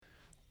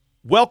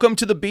Welcome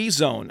to the B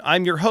Zone.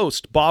 I'm your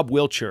host, Bob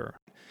Wiltshire.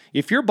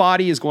 If your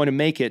body is going to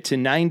make it to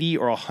 90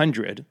 or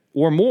 100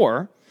 or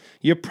more,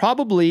 you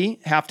probably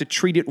have to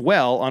treat it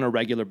well on a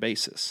regular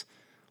basis.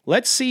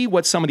 Let's see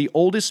what some of the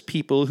oldest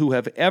people who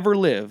have ever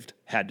lived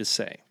had to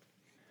say.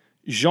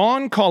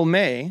 Jeanne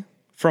Calment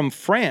from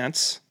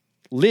France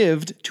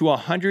lived to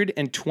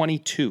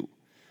 122.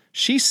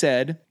 She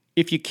said,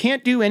 "If you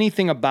can't do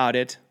anything about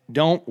it,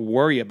 don't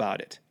worry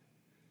about it."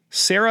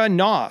 Sarah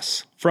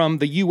Noss from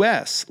the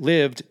U.S.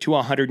 lived to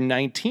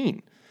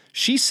 119.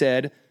 She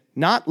said,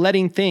 "Not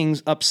letting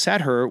things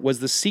upset her was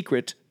the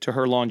secret to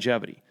her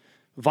longevity."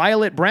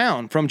 Violet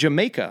Brown from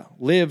Jamaica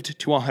lived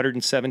to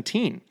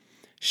 117.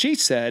 She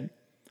said,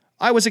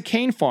 "I was a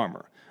cane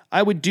farmer.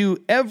 I would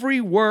do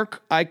every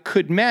work I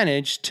could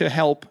manage to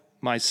help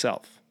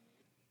myself."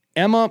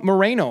 Emma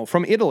Moreno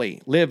from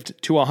Italy lived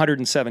to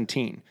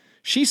 117.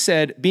 She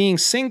said being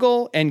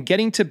single and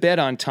getting to bed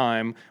on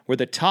time were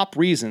the top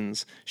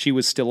reasons she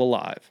was still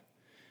alive.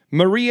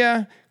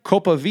 Maria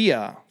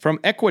Copavia from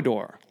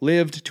Ecuador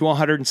lived to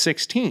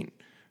 116.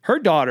 Her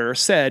daughter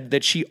said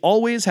that she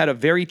always had a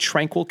very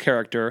tranquil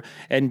character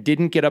and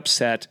didn't get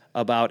upset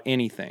about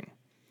anything.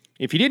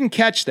 If you didn't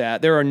catch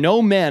that, there are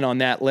no men on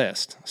that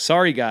list.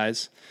 Sorry,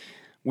 guys.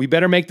 We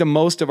better make the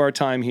most of our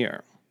time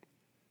here.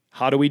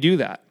 How do we do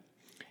that?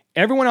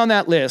 Everyone on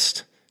that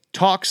list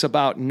talks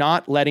about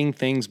not letting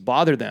things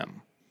bother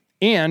them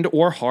and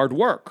or hard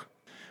work.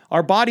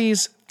 Our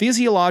bodies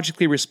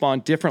physiologically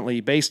respond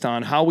differently based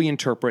on how we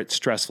interpret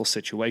stressful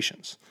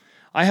situations.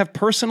 I have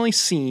personally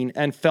seen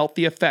and felt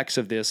the effects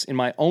of this in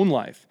my own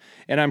life,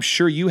 and I'm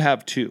sure you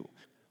have too.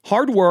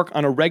 Hard work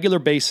on a regular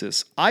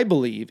basis, I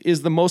believe,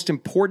 is the most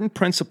important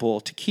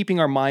principle to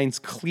keeping our minds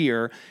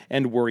clear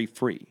and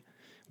worry-free.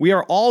 We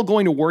are all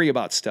going to worry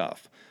about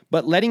stuff,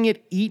 but letting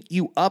it eat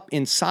you up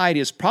inside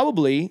is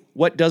probably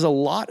what does a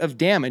lot of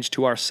damage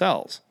to our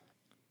cells.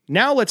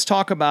 Now let's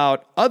talk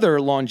about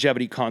other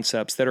longevity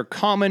concepts that are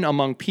common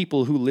among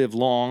people who live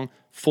long,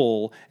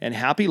 full, and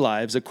happy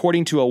lives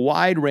according to a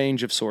wide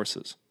range of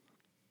sources.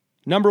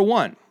 Number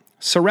 1,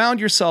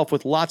 surround yourself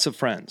with lots of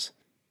friends.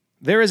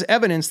 There is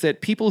evidence that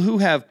people who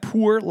have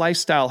poor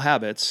lifestyle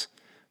habits,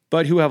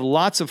 but who have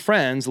lots of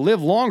friends,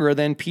 live longer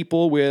than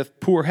people with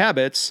poor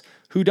habits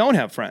who don't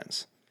have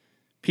friends.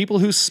 People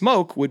who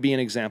smoke would be an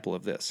example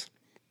of this.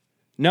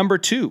 Number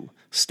 2,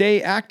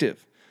 stay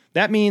active.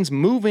 That means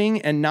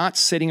moving and not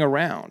sitting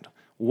around.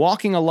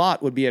 Walking a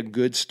lot would be a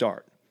good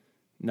start.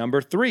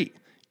 Number 3,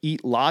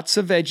 eat lots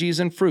of veggies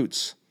and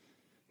fruits.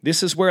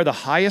 This is where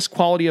the highest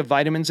quality of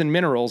vitamins and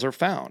minerals are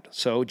found,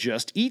 so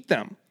just eat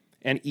them.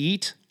 And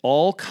eat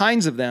all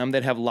kinds of them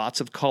that have lots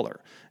of color.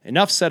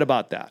 Enough said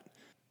about that.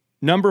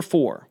 Number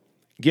 4,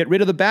 get rid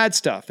of the bad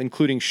stuff,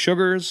 including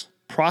sugars,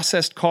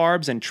 processed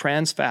carbs, and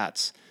trans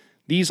fats.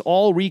 These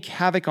all wreak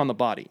havoc on the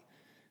body.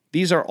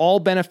 These are all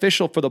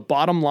beneficial for the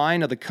bottom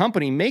line of the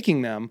company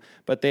making them,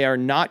 but they are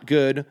not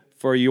good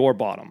for your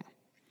bottom.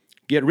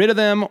 Get rid of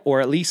them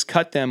or at least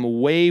cut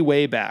them way,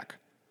 way back.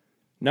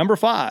 Number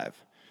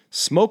 5,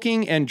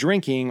 smoking and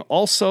drinking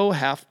also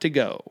have to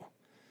go.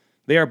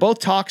 They are both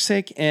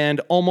toxic, and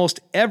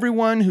almost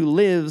everyone who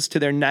lives to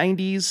their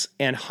 90s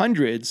and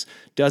 100s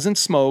doesn't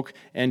smoke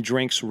and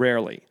drinks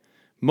rarely.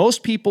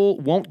 Most people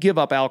won't give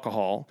up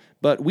alcohol,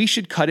 but we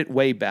should cut it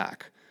way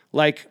back.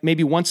 Like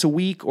maybe once a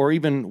week or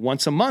even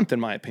once a month, in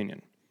my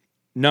opinion.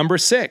 Number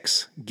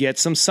 6, get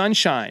some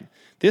sunshine.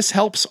 This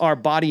helps our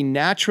body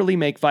naturally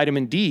make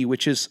vitamin D,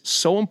 which is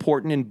so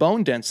important in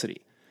bone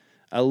density.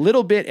 A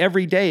little bit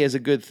every day is a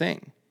good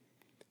thing.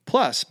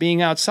 Plus,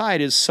 being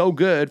outside is so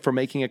good for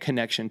making a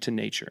connection to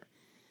nature.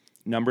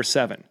 Number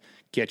 7,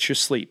 get your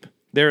sleep.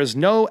 There is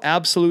no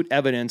absolute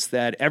evidence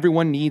that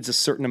everyone needs a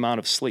certain amount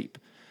of sleep.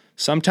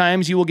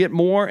 Sometimes you will get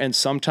more and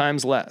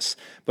sometimes less,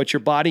 but your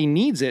body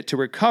needs it to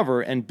recover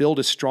and build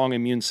a strong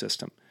immune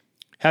system.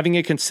 Having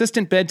a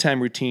consistent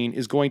bedtime routine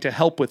is going to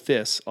help with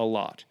this a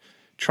lot.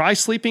 Try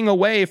sleeping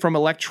away from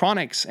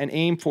electronics and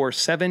aim for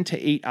 7 to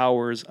 8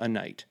 hours a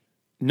night.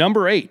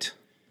 Number 8,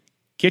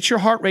 get your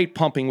heart rate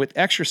pumping with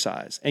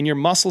exercise and your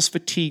muscles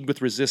fatigued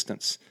with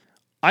resistance.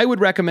 I would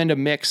recommend a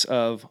mix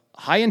of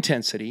high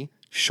intensity,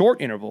 short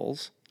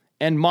intervals,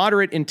 and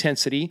moderate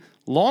intensity,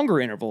 longer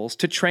intervals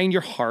to train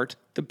your heart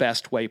the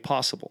best way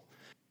possible.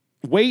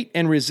 Weight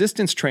and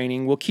resistance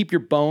training will keep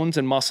your bones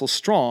and muscles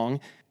strong,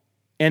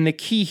 and the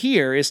key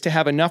here is to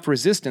have enough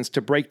resistance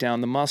to break down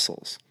the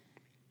muscles.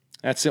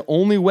 That's the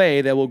only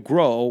way they will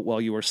grow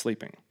while you are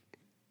sleeping.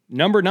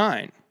 Number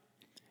 9,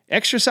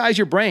 exercise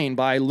your brain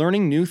by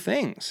learning new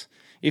things.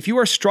 If you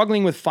are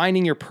struggling with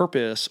finding your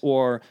purpose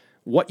or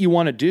what you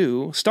want to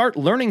do, start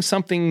learning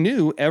something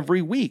new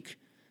every week.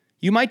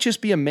 You might just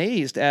be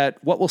amazed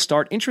at what will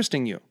start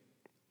interesting you.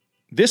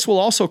 This will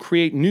also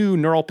create new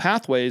neural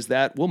pathways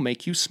that will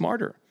make you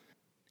smarter.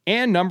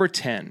 And number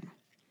 10,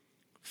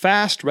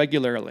 fast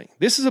regularly.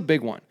 This is a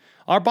big one.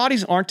 Our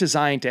bodies aren't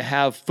designed to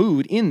have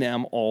food in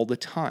them all the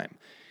time.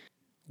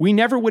 We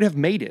never would have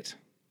made it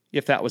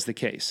if that was the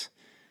case.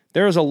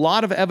 There is a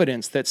lot of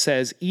evidence that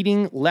says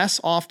eating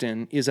less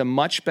often is a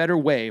much better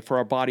way for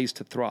our bodies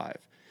to thrive.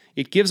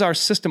 It gives our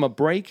system a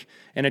break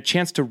and a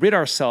chance to rid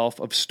ourselves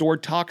of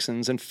stored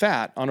toxins and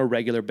fat on a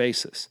regular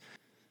basis.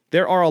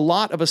 There are a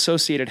lot of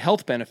associated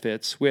health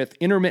benefits with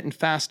intermittent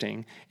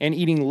fasting and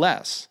eating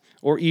less,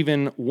 or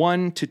even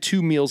 1 to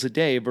 2 meals a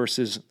day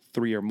versus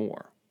 3 or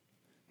more.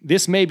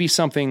 This may be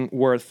something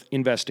worth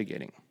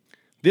investigating.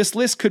 This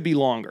list could be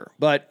longer,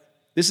 but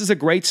this is a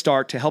great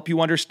start to help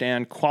you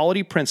understand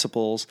quality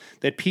principles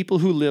that people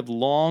who live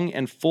long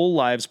and full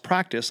lives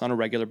practice on a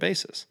regular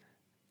basis.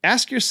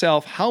 Ask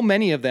yourself how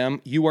many of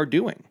them you are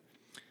doing.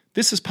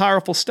 This is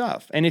powerful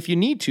stuff, and if you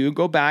need to,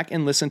 go back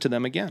and listen to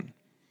them again.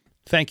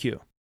 Thank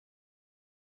you.